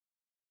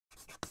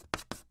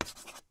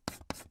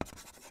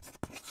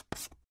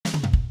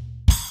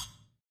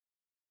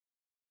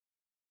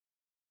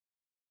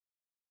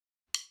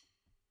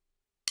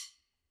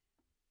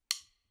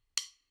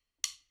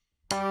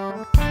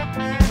I've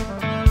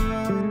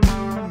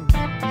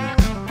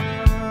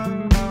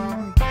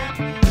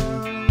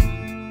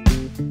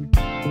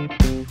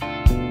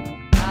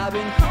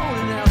been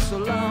holding out so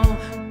long,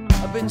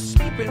 I've been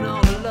sleeping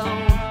all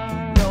alone.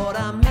 Lord,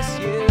 I miss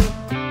you.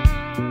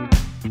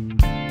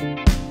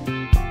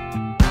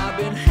 I've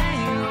been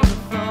hanging on the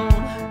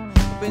phone,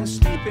 I've been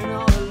sleeping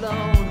all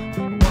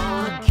alone.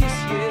 Wanna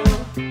kiss you.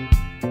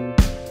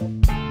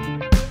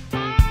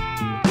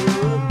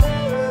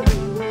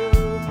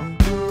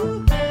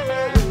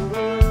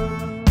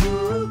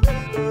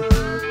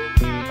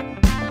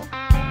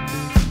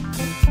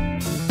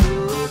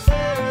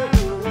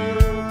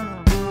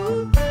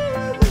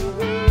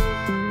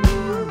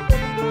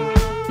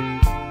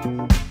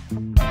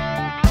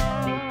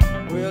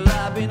 Well,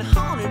 I've been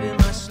haunted in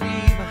my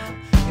sleep,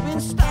 you've been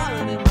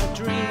starring in my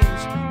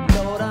dreams.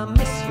 Lord, I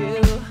miss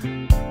you.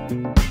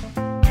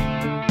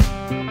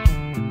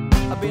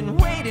 I've been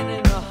waiting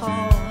in the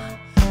hall,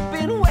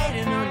 been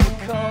waiting on your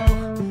call.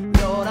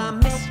 Lord, I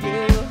miss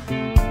you.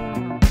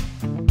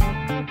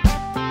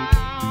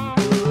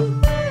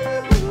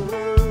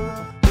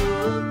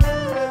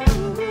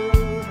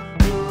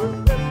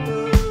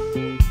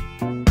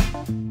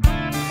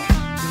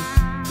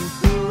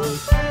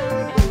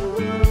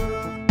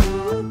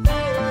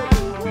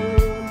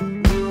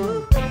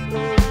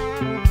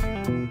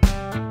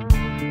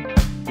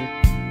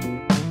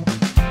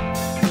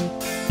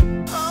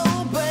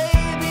 Oh,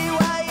 baby,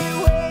 why you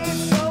wait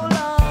so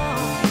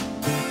long?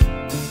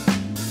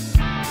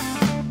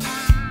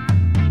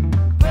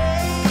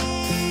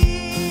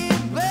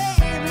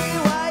 Baby,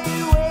 why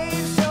you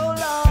wait so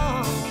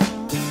long?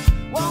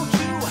 Won't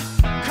you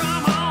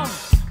come on,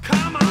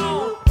 come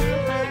on?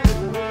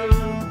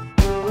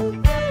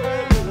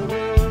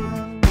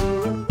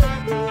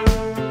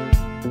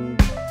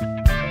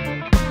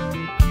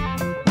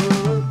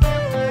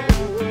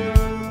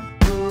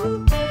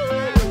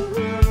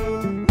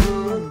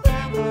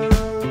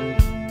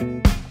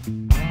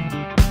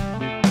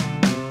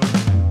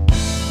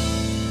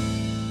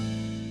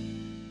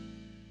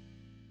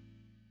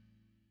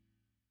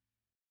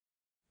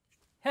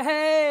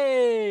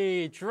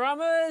 Hey,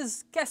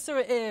 drummers! Guess who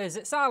it is?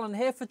 It's Alan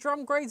here for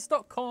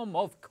DrumGrades.com,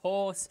 of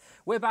course.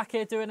 We're back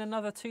here doing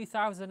another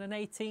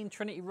 2018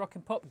 Trinity Rock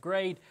Pop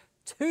Grade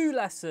 2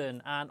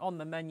 lesson. And on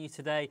the menu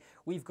today,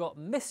 we've got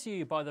Miss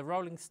You by the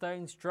Rolling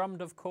Stones,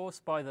 drummed, of course,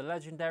 by the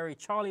legendary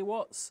Charlie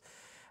Watts.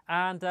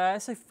 And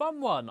it's a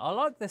fun one. I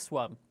like this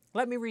one.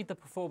 Let me read the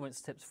performance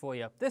tips for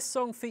you. This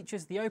song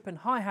features the open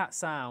hi-hat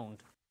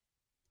sound.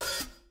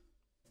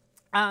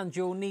 And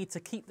you'll need to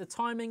keep the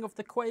timing of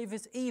the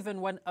quavers even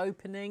when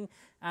opening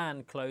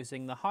and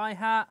closing the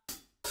hi-hat,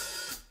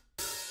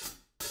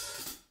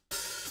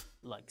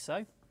 like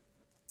so.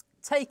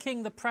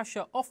 Taking the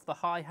pressure off the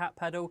hi-hat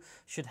pedal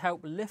should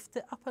help lift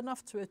it up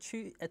enough to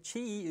achieve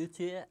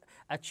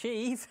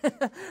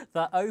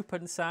the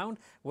open sound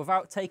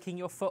without taking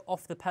your foot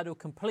off the pedal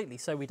completely.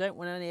 So we don't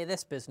want any of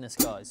this business,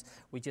 guys.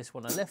 We just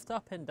want to lift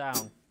up and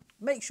down.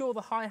 Make sure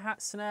the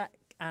hi-hat, snare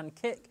and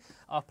kick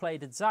are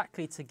played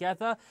exactly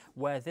together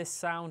where this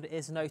sound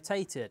is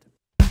notated.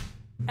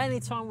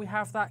 Anytime we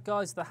have that,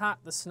 guys, the hat,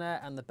 the snare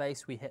and the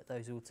bass, we hit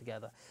those all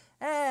together.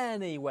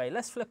 Anyway,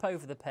 let's flip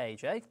over the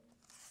page, eh?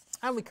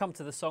 And we come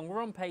to the song. We're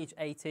on page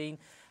 18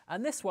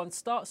 and this one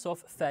starts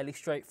off fairly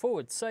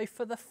straightforward. So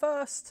for the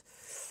first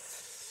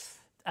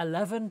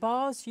 11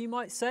 bars, you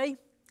might say,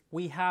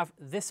 we have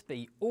this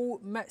beat, all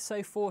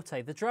mezzo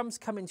forte. The drums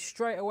coming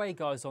straight away,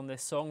 guys, on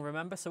this song,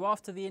 remember? So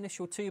after the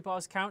initial 2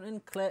 bars counting,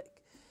 click,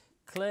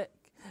 click,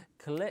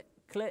 click,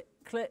 click,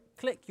 click,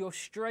 click, you're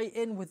straight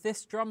in with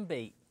this drum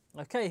beat.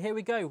 Okay, here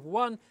we go.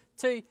 1,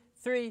 2,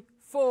 3,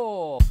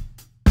 4.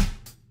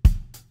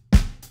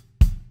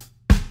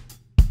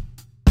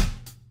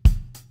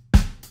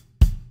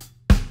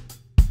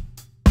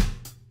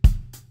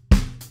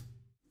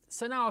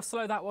 So now I'll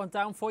slow that one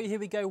down for you. Here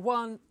we go.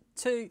 1,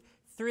 2,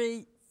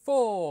 3,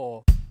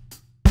 4.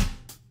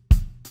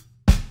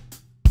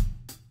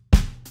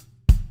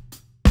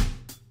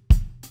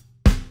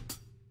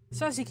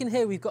 So as you can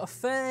hear, we've got a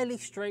fairly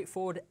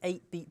straightforward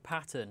 8-beat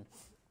pattern.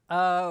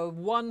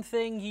 One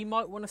thing you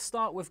might want to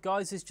start with,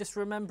 guys, is just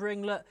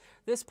remembering that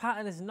this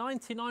pattern is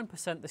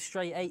 99% the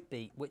straight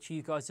 8-beat, which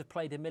you guys have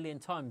played a million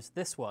times,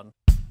 this one.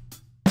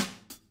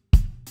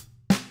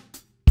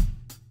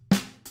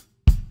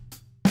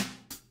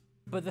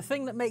 But the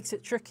thing that makes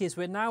it tricky is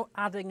we're now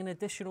adding an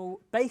additional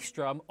bass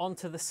drum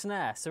onto the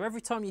snare. So every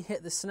time you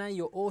hit the snare,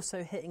 you're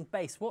also hitting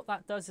bass. What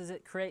that does is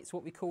it creates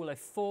what we call a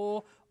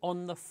 4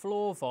 on the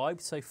floor vibe.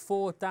 So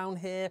 4 down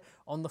here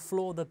on the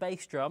floor, the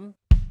bass drum.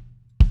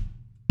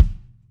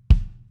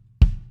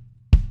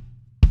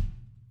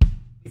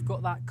 You've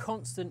got that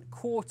constant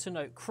quarter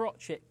note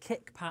crotchet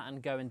kick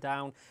pattern going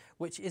down,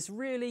 which is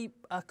really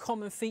a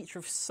common feature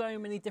of so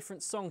many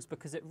different songs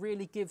because it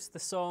really gives the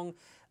song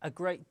a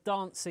great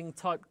dancing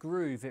type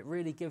groove. It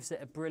really gives it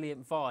a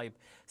brilliant vibe.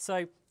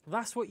 So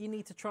that's what you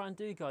need to try and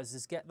do, guys,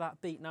 is get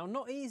that beat. Now,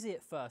 not easy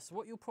at first.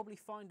 What you'll probably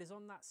find is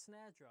on that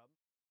snare drum.